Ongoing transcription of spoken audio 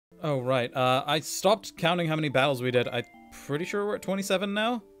Oh, right. I stopped counting how many battles we did. I'm pretty sure we're at 27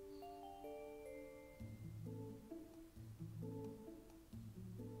 now.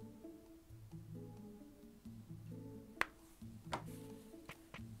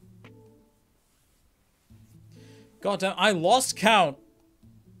 Goddamn, I lost count.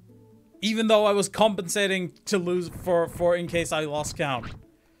 Even though I was compensating to lose for in case I lost count.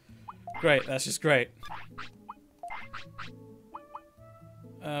 Great, that's just great.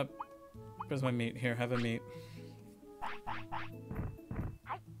 Where's my meat? Here, have a meat.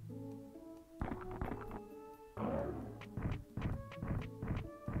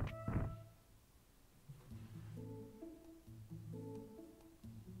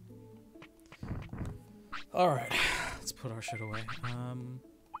 Alright, let's put our shit away.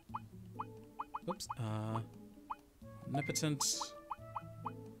 Oops, omnipotent.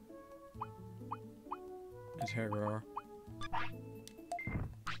 Interrogator.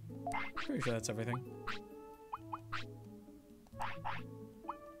 Pretty sure that's everything.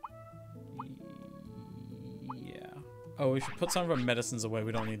 Yeah. Oh, we should put some of our medicines away.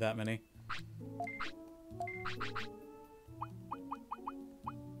 We don't need that many.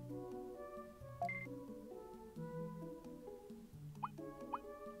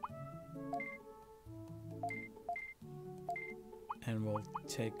 And we'll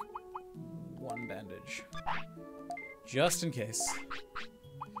take one bandage. Just in case.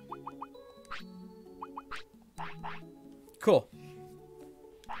 Cool.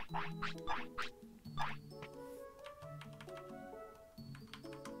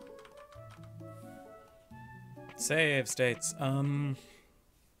 Save states. I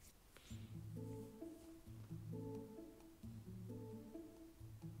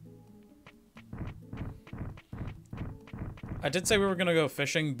did say we were gonna go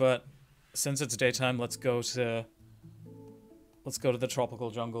fishing, but since it's daytime, let's go to the tropical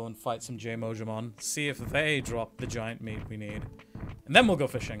jungle and fight some J-Mojyamon. See if they drop the giant meat we need. And then we'll go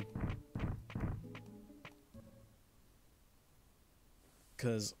fishing.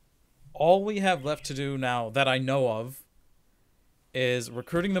 Because all we have left to do now, that I know of, is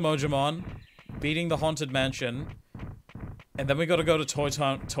recruiting the Mojyamon, beating the Haunted Mansion, and then we gotta go to Toy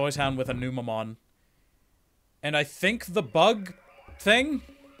Town with a Numamon. And I think the bug thing?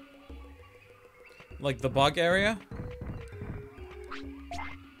 Like the bug area?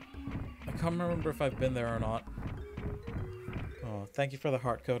 I can't remember if I've been there or not. Oh, thank you for the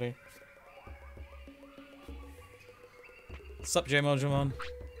heart, Cody. Sup, J-Mojyamon?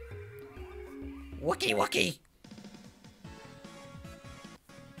 Wookie wookie!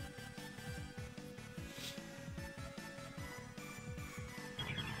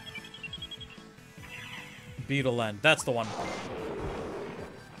 Beetle End, that's the one.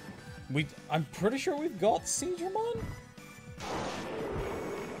 I'm pretty sure we've got Seedramon?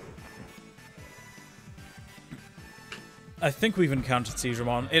 I think we've encountered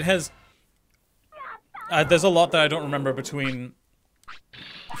Seedramon. It has... there's a lot that I don't remember between...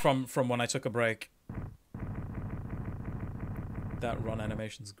 From when I took a break. That run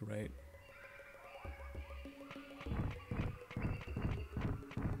animation's great.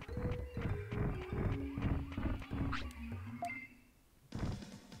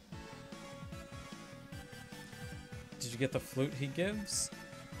 Did you get the flute he gives?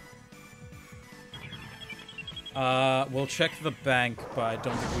 We'll check the bank, but I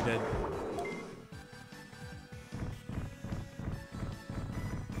don't think we did.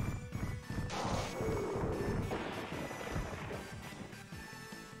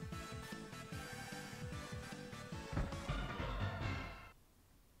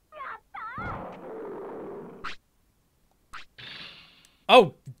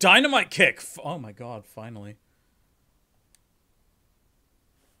 Oh, dynamite kick! Oh my god, finally.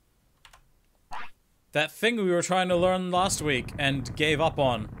 That thing we were trying to learn last week and gave up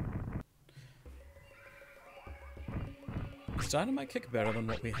on. Is dynamite kick better than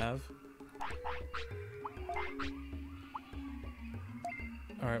what we have?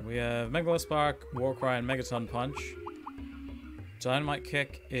 Alright, we have Megalospark, Warcry, and Megaton Punch. Dynamite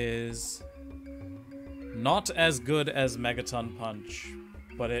kick is not as good as Megaton Punch,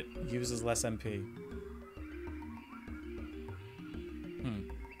 but it uses less MP.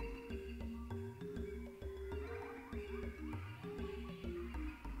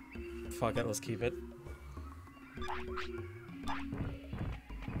 Fuck it, let's keep it.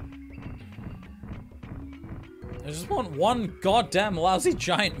 I just want one goddamn lousy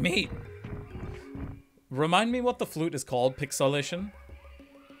giant meat. Remind me what the flute is called, Pixelation.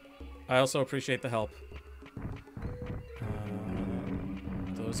 I also appreciate the help.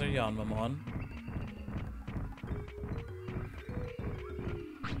 Those are Yanmamon.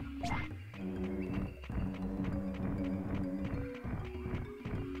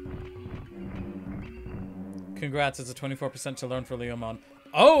 Congrats, it's a 24% to learn for Leomon.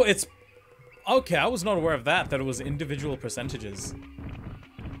 Oh, it's... Okay, I was not aware of that it was individual percentages.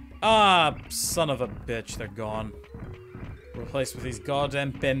 Ah, son of a bitch, they're gone. Replaced with these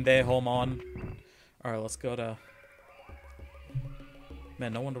goddamn Pendejomon. Alright, let's go to...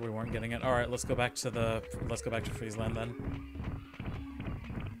 Man, no wonder we weren't getting it. Alright, let's go back to the... Let's go back to Friesland then.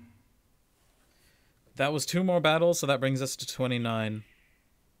 That was 2 more battles, so that brings us to 29.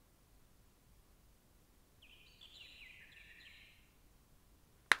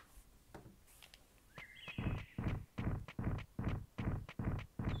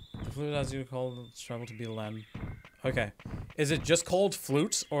 The flute, as you call it, travel to Beelan. Okay. Is it just called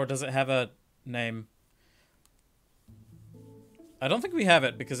flute, or does it have a name? I don't think we have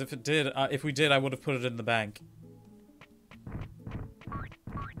it, because if we did, I would have put it in the bank.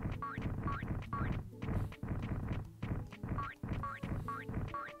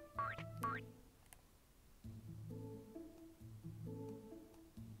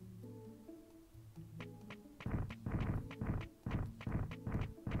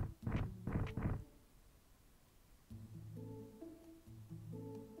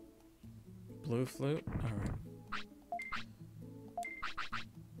 Blue flute? Alright.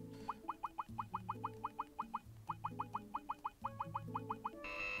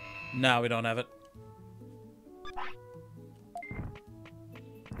 No, we don't have it.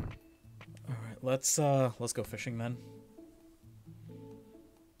 Alright, let's go fishing then.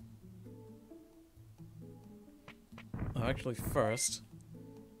 Oh, actually first,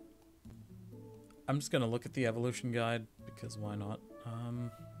 I'm just gonna look at the evolution guide, because why not?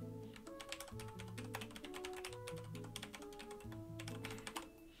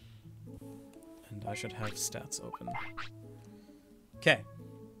 And I should have stats open. Okay.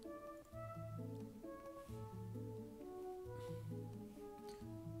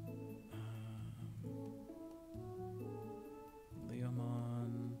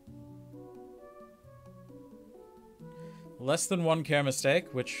 Leomon. Less than 1 care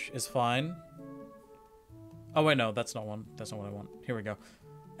mistake, which is fine. Oh wait, no, that's not one. That's not what I want. Here we go.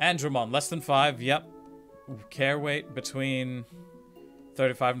 Andromon, less than 5. Yep. Care weight between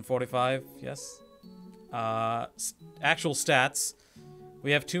 35 and 45. Yes. Actual stats.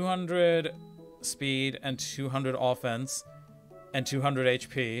 We have 200 speed and 200 offense and 200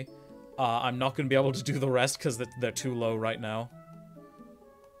 HP. I'm not going to be able to do the rest because they're too low right now.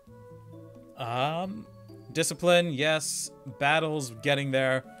 Discipline, yes. Battles, getting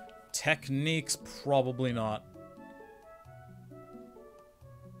there. Techniques, probably not.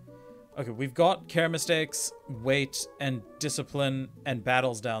 Okay, we've got care mistakes, weight, and discipline, and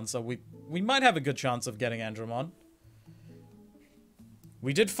battles down, so we might have a good chance of getting Andromon.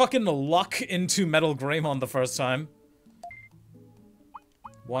 We did fucking luck into Metal Greymon the first time.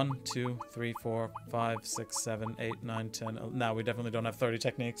 1, 2, 3, 4, 5, 6, 7, 8, 9, 10. No, we definitely don't have 30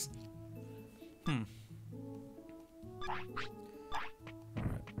 techniques.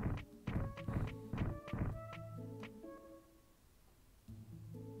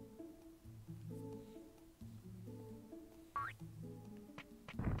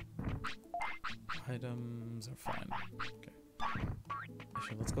 Items are fine. Okay.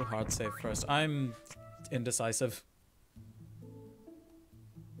 Actually, let's go hard save first. I'm indecisive.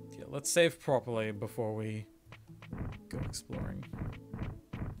 Yeah, let's save properly before we go exploring.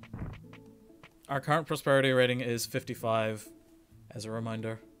 Our current prosperity rating is 55, as a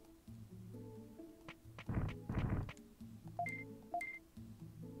reminder.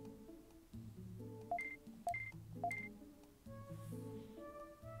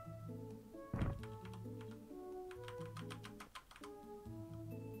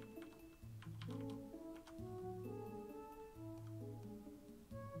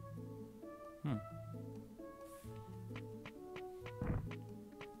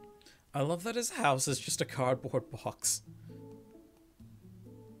 I love that his house is just a cardboard box.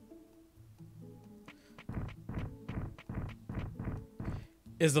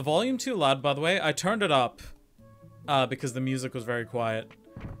 Is the volume too loud, by the way? I turned it up because the music was very quiet.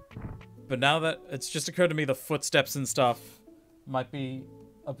 But now that it's just occurred to me, the footsteps and stuff might be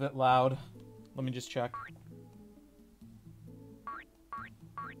a bit loud. Let me just check.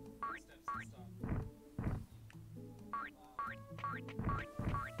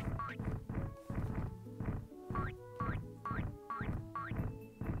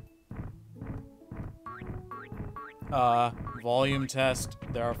 Volume test.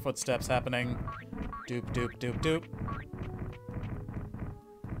 There are footsteps happening. Doop, doop, doop, doop.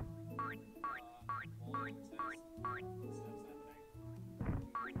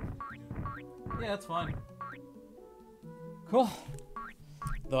 Yeah, that's fine. Cool.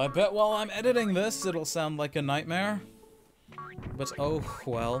 Though I bet while I'm editing this, it'll sound like a nightmare. But oh,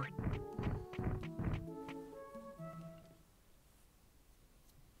 well.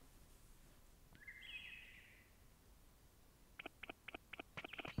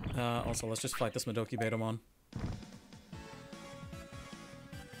 Also, let's just fight this Madoki Betamon.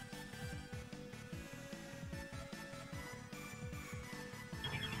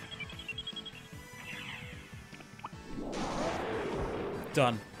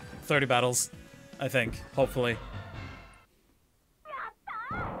 Done. 30 battles, I think. Hopefully.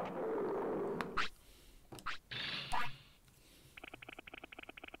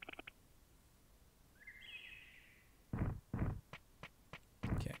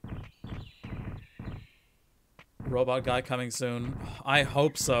 Okay. Robot guy coming soon. I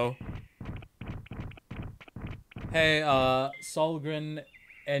hope so. Hey, Solgren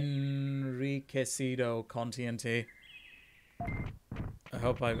Enriquecido Contiente. I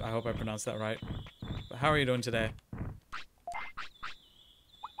hope I pronounced that right. But how are you doing today?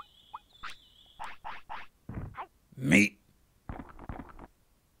 Meat.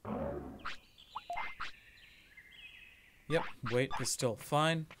 Yep, weight is still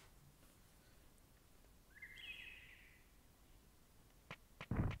fine.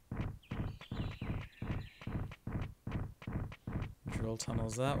 Drill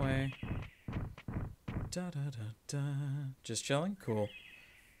tunnels that way. Da da da da. Just chilling? Cool.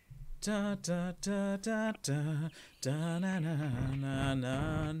 Da da da da da da na na na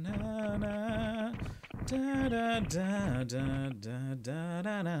na na na da da da da da da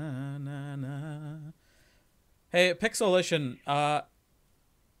da na na na. Hey, Pixelation, oh,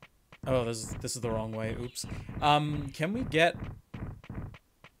 this is the wrong way. Oops. Can we get...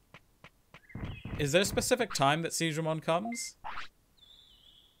 Is there a specific time that J-Mojyamon comes?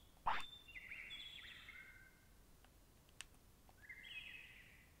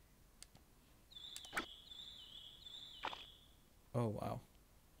 Oh, wow.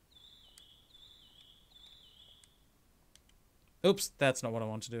 Oops, that's not what I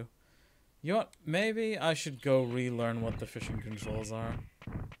want to do. You know what? Maybe I should go relearn what the fishing controls are.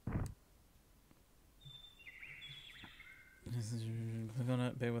 Click on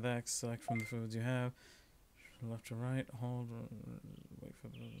it, bait with X, select from the foods you have. Left to right, hold, wait for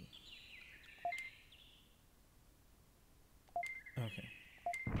the... Okay.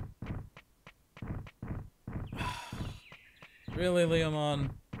 Really,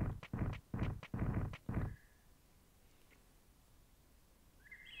 Leomon?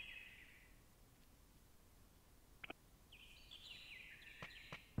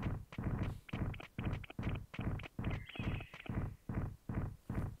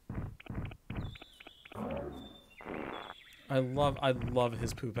 I love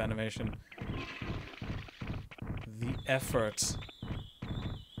his poop animation. The effort.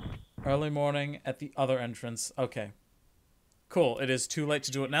 Early morning at the other entrance. Okay. Cool. It is too late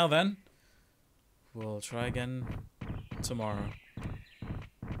to do it now then. We'll try again tomorrow.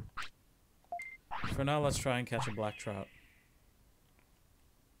 For now, let's try and catch a black trout.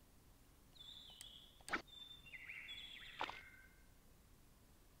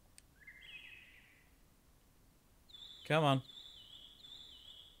 Come on.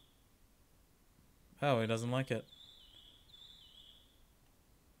 Oh, he doesn't like it.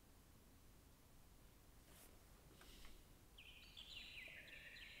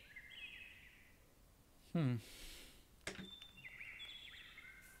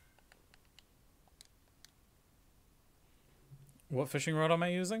 What fishing rod am I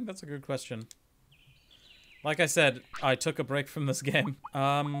using? That's a good question. Like I said, I took a break from this game.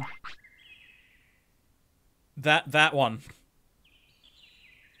 That one.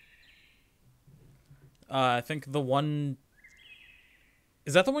 I think the one...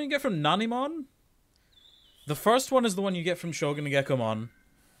 Is that the one you get from Nanimon? The first one is the one you get from Shogun Gekomon. I'm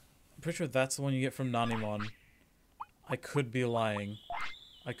pretty sure that's the one you get from Nanimon. I could be lying.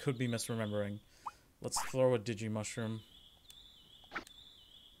 I could be misremembering. Let's throw a Digimushroom.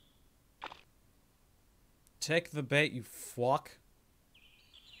 Take the bait, you fuck.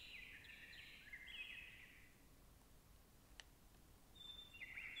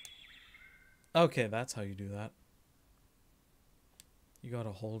 Okay, that's how you do that. You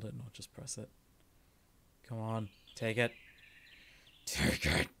gotta hold it, not just press it. Come on, take it. Take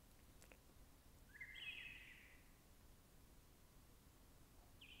it.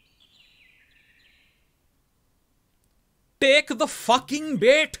 Take the fucking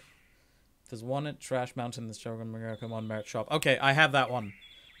bait! There's one at Trash Mountain, the Shogun Gekomon Merit Shop. Okay, I have that one.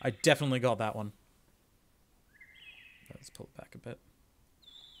 I definitely got that one. Let's pull it back a bit.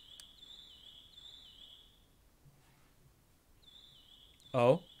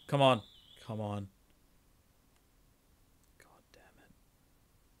 Oh, come on. Come on. God damn it.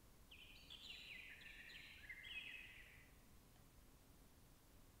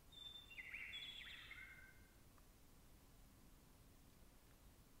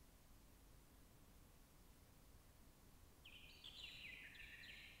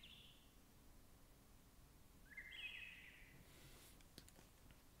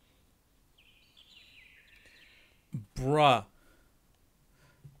 Bruh.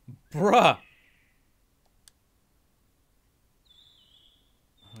 Bruh.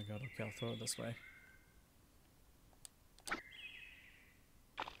 Oh my god, okay, I'll throw it this way.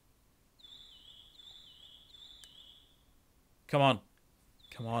 Come on.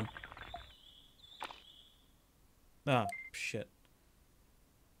 Come on. Ah, shit.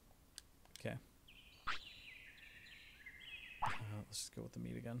 Okay. Let's just go with the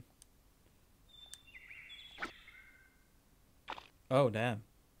meat again. Oh, damn.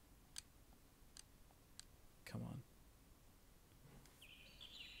 Come on.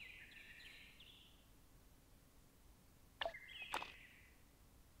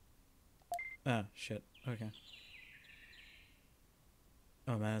 Ah, shit. Okay.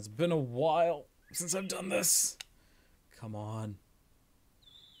 Oh man, it's been a while since I've done this. Come on.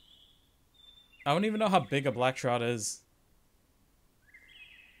 I don't even know how big a black trout is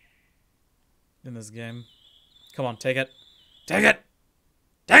in this game. Come on, take it. Take it!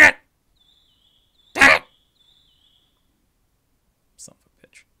 Take it! Take it! Son of a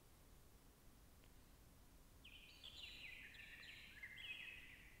bitch.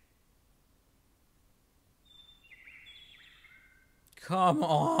 Come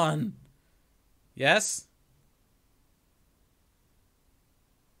on. Yes?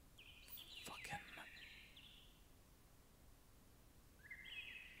 Fucking.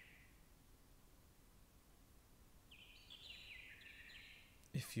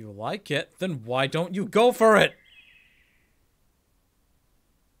 If you like it, then why don't you go for it?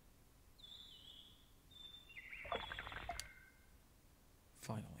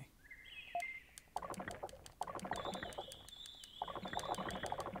 Finally.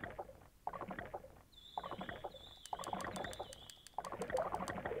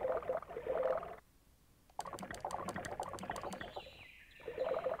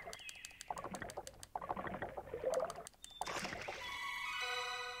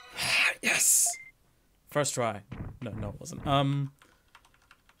 Yes! First try. No, it wasn't.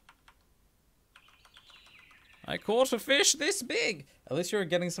 I caught a fish this big. At least you're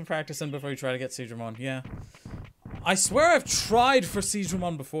getting some practice in before you try to get J-Mojyamon. Yeah. I swear I've tried for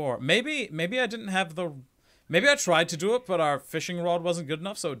J-Mojyamon before. Maybe I didn't have the... Maybe I tried to do it, but our fishing rod wasn't good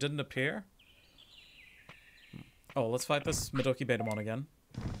enough, so it didn't appear. Oh, let's fight this Madoki Betamon again.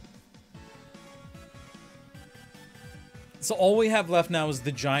 So all we have left now is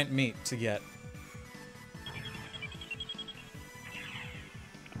the giant meat to get.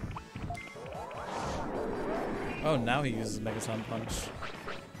 Oh, now he uses Mega Sun Punch.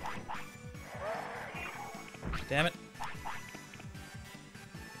 Damn it.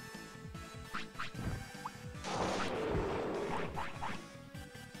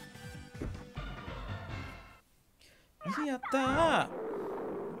 Yatta!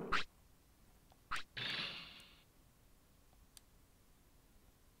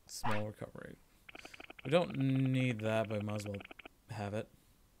 Small recovery. We don't need that, but we might as well have it.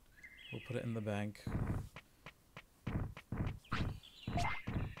 We'll put it in the bank.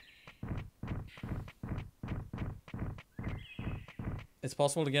 It's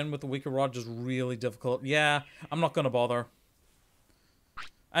possible again with the weaker rod, just really difficult. Yeah, I'm not gonna bother.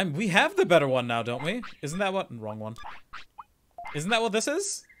 We have the better one now, don't we? Isn't that what? Wrong one. Isn't that what this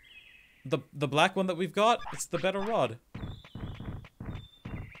is? The black one that we've got? It's the better rod.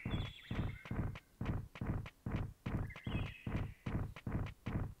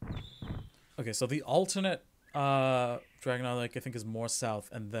 Okay, so the alternate Dragon Eye Lake I think is more south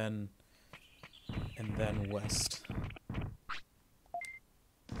and then west.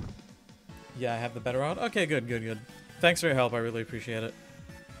 Yeah, I have the better rod. Okay, good. Thanks for your help. I really appreciate it.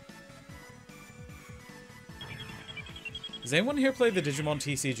 Does anyone here play the Digimon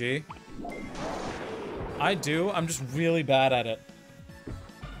TCG? I do. I'm just really bad at it.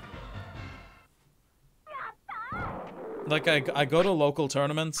 Like, I go to local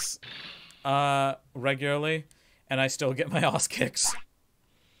tournaments regularly, and I still get my ass kicks.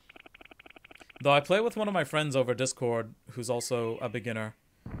 Though I play with one of my friends over Discord, who's also a beginner.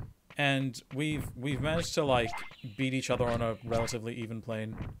 And we've managed to, like, beat each other on a relatively even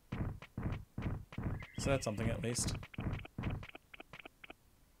plane. So that's something, at least.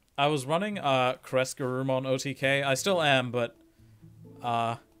 I was running Kresgarurumon OTK. I still am, but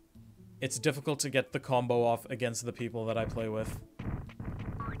it's difficult to get the combo off against the people that I play with.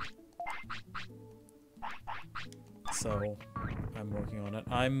 So, I'm working on it.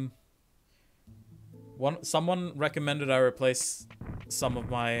 Someone recommended I replace some of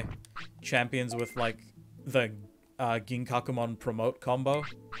my champions with, like, the Ginkakumon promote combo.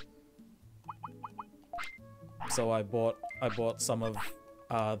 So I bought some of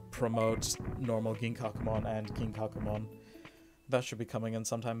promote normal Ginkakumon and Ginkakumon. That should be coming in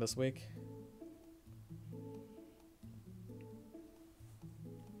sometime this week.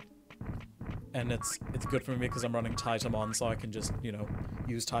 And it's good for me because I'm running Titamon, so I can just, you know,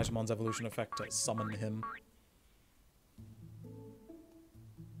 use Titamon's evolution effect to summon him.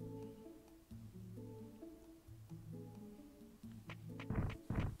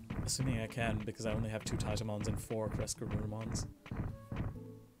 Assuming I can, because I only have 2 Titamons and 4 Crescarumons.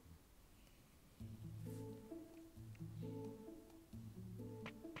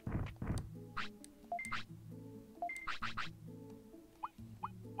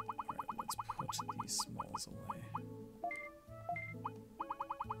 These smalls away.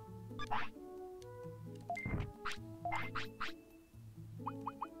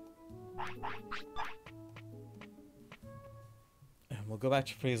 And we'll go back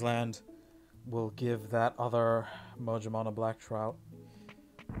to Friesland. We'll give that other Mojyamon a black trout.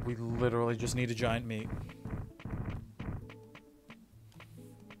 We literally just need a giant meat.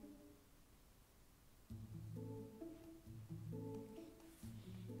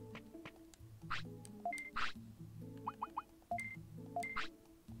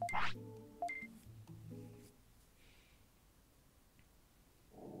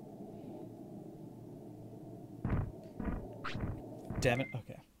 Damn it,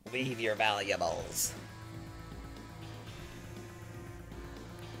 okay. Leave your valuables.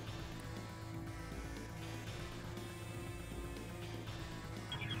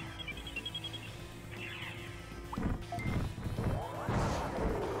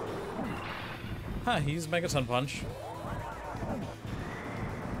 Huh, he used Megaton Punch.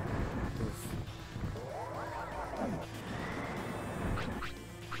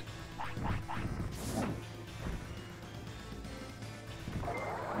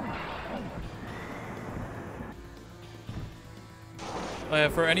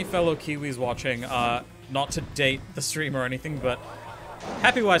 For any fellow Kiwis watching, not to date the stream or anything, but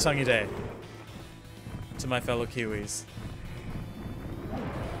happy Waitangi Day to my fellow Kiwis.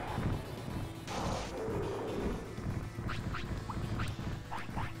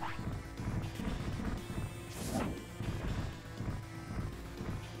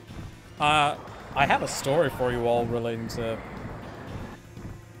 I have a story for you all relating to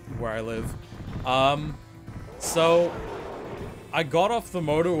where I live. So I got off the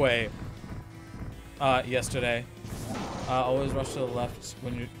motorway yesterday. Always rush to the left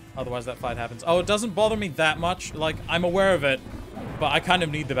when you, otherwise that fight happens. Oh, it doesn't bother me that much. Like, I'm aware of it, but I kind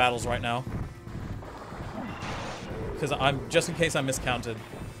of need the battles right now. Because just in case I miscounted.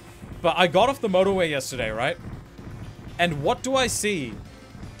 But I got off the motorway yesterday, right? And what do I see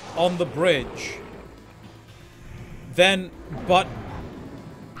on the bridge? But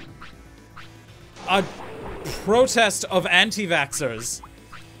a protest of anti-vaxxers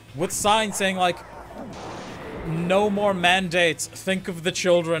with signs saying, like, no more mandates, think of the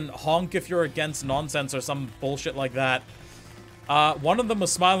children, honk if you're against nonsense or some bullshit like that. One of them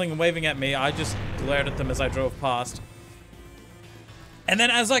was smiling and waving at me. I just glared at them as I drove past. And then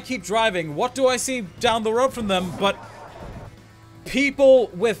as I keep driving, what do I see down the road from them but people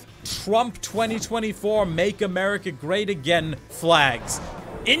with Trump 2024 Make America Great Again flags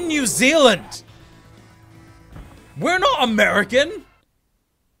in New Zealand? We're not American.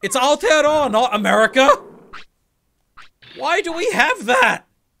 It's Aotearoa, not America. Why do we have that?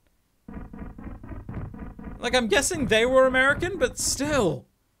 Like, I'm guessing they were American, but still.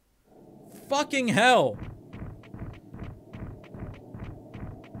 Fucking hell.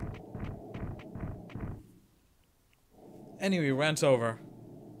 Anyway, rant over.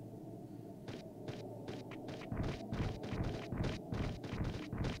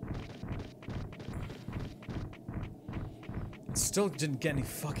 Still didn't get any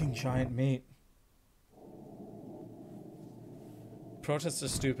fucking giant meat. Protests are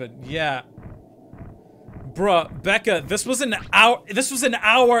stupid. Yeah. Bruh, Becca, this was in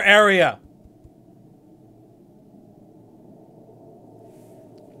our area.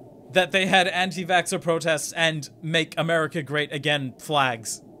 That they had anti-vaxxer protests and Make America Great Again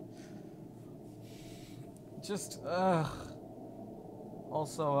flags. Just,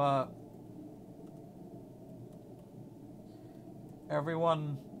 also,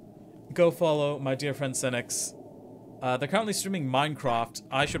 everyone, go follow my dear friend Cynics They're currently streaming Minecraft.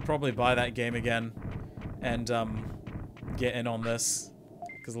 I should probably buy that game again and get in on this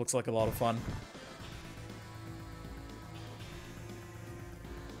because it looks like a lot of fun.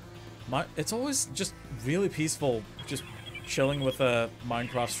 It's always just really peaceful, just chilling with a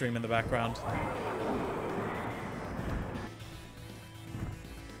Minecraft stream in the background.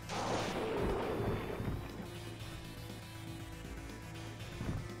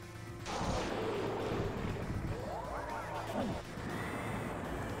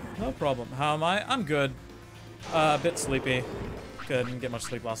 No problem. How am I? I'm good. A bit sleepy. Didn't get much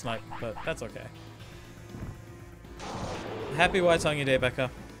sleep last night, but that's okay. Happy Waitangi Day,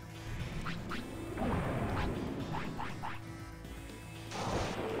 Becca.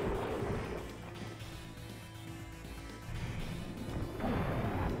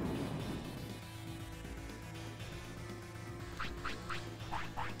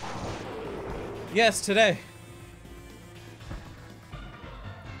 Yes, today.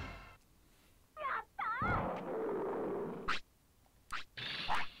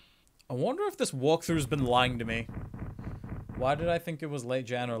 I wonder if this walkthrough's been lying to me. Why did I think it was late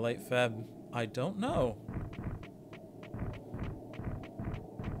Jan or late Feb? I don't know.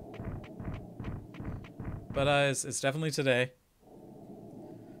 But it's definitely today.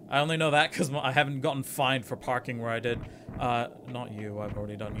 I only know that because I haven't gotten fined for parking where I did. Not you, I've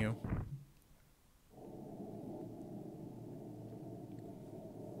already done you.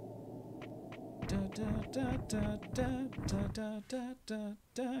 Da, da, da, da, da, da, da, da,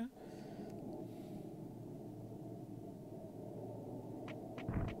 da.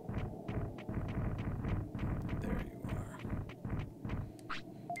 There you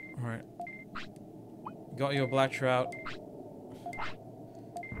are. Alright. Got you a black trout.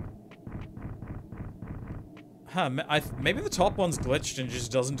 Huh, maybe the top one's glitched and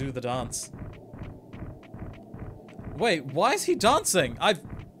just doesn't do the dance. Wait, why is he dancing? I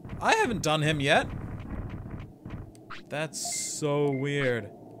haven't done him yet. That's so weird.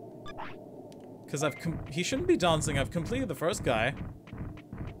 Because he shouldn't be dancing. I've completed the first guy.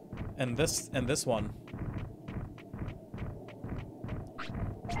 And this one.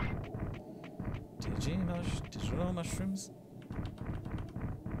 Digital mushrooms?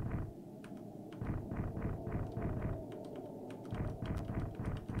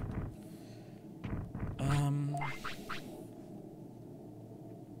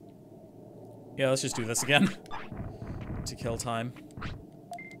 Yeah, let's just do this again. To kill time.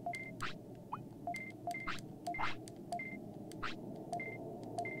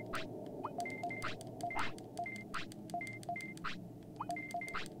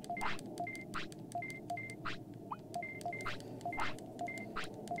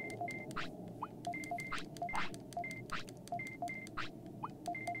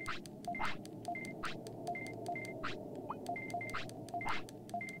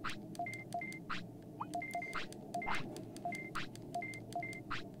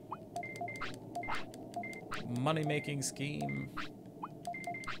 Money-making scheme.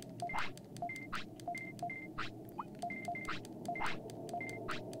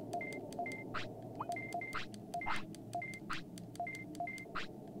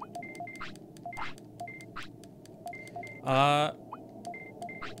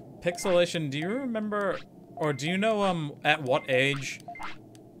 Pixelation, do you remember, or do you know, at what age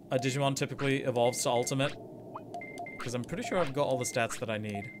a Digimon typically evolves to Ultimate? Because I'm pretty sure I've got all the stats that I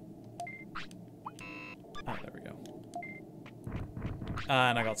need. Oh, there we go.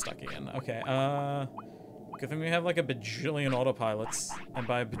 And I got stuck again. Okay, good thing we have like a bajillion autopilots. And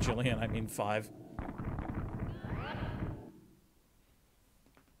by a bajillion, I mean 5.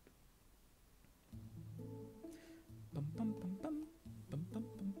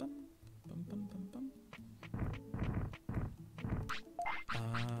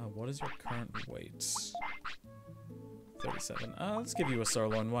 What is your current weight? 37. Let's give you a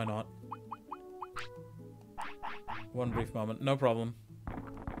sirloin, why not? One brief moment, no problem.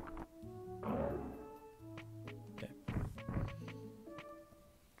 Okay.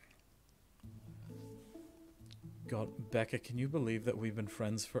 God, Becca, can you believe that we've been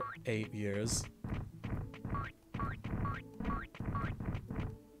friends for 8 years?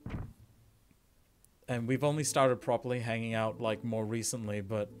 And we've only started properly hanging out, like, more recently,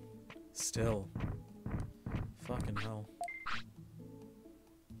 but still. Fucking hell.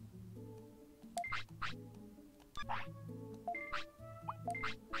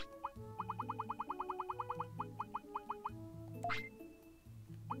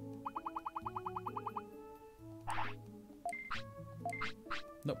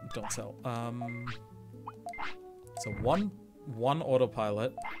 Nope, don't sell. So one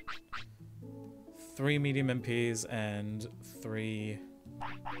autopilot. 3 medium MPs and 3...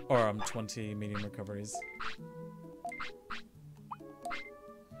 Or, 20 medium recoveries.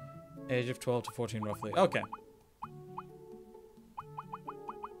 Age of 12 to 14, roughly. Okay.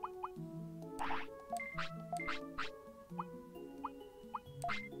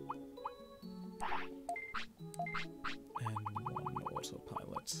 And 1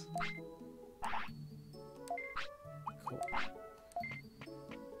 autopilot. Cool.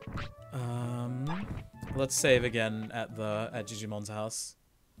 Let's save again at Digimon's house.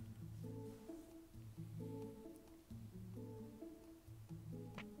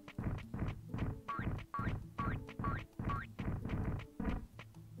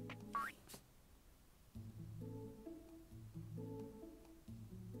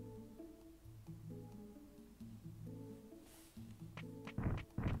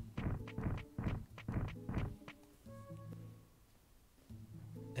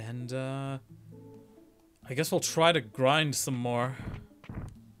 And, I guess we'll try to grind some more.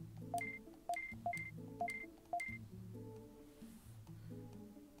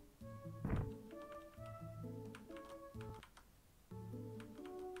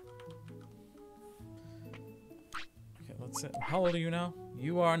 Okay, let's see. How old are you now?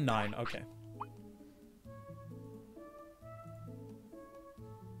 You are 9. Okay.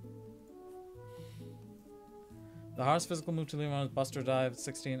 The hardest physical move to Leon is Buster Dive,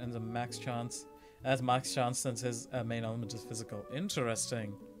 16, and the max chance. That's max chance since his main element is physical.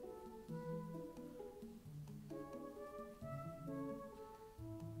 Interesting.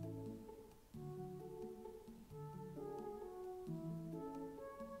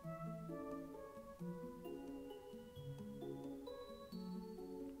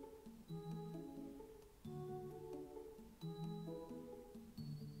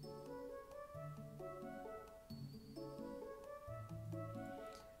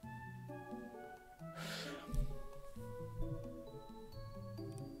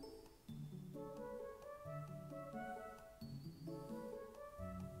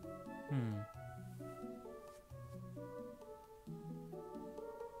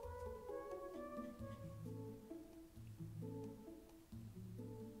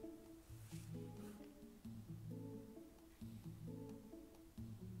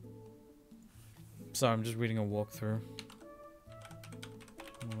 Sorry, I'm just reading a walkthrough.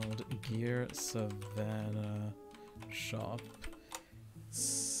 World Gear Savannah Shop.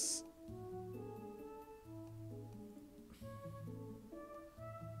 So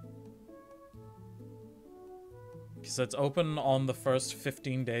it's open on the first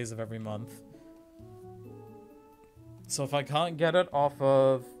 15 days of every month. So if I can't get it off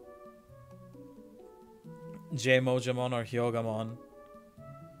of J-Mojyamon or Hyogamon,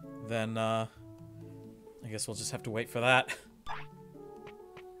 then I guess we'll just have to wait for that.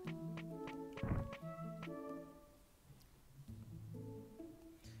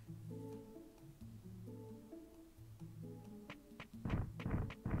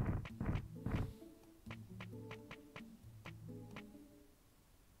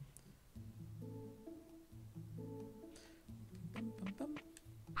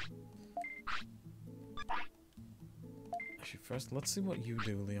 Actually, first, let's see what you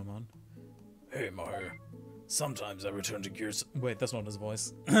do, Leomon. Hey, Mahir. Sometimes I return to Gears. Wait, that's not his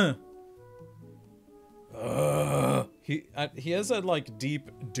voice. He has a like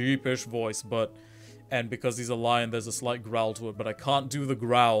deepish voice, but because he's a lion, there's a slight growl to it. But I can't do the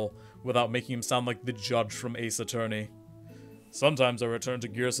growl without making him sound like the judge from Ace Attorney. Sometimes I return to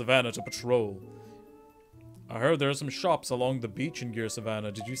Gear Savannah to patrol. I heard there are some shops along the beach in Gear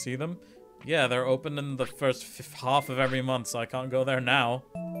Savannah. Did you see them? Yeah, they're open in the first half of every month, so I can't go there now.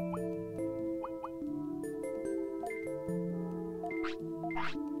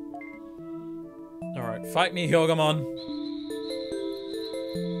 Alright, fight me, Hyogamon.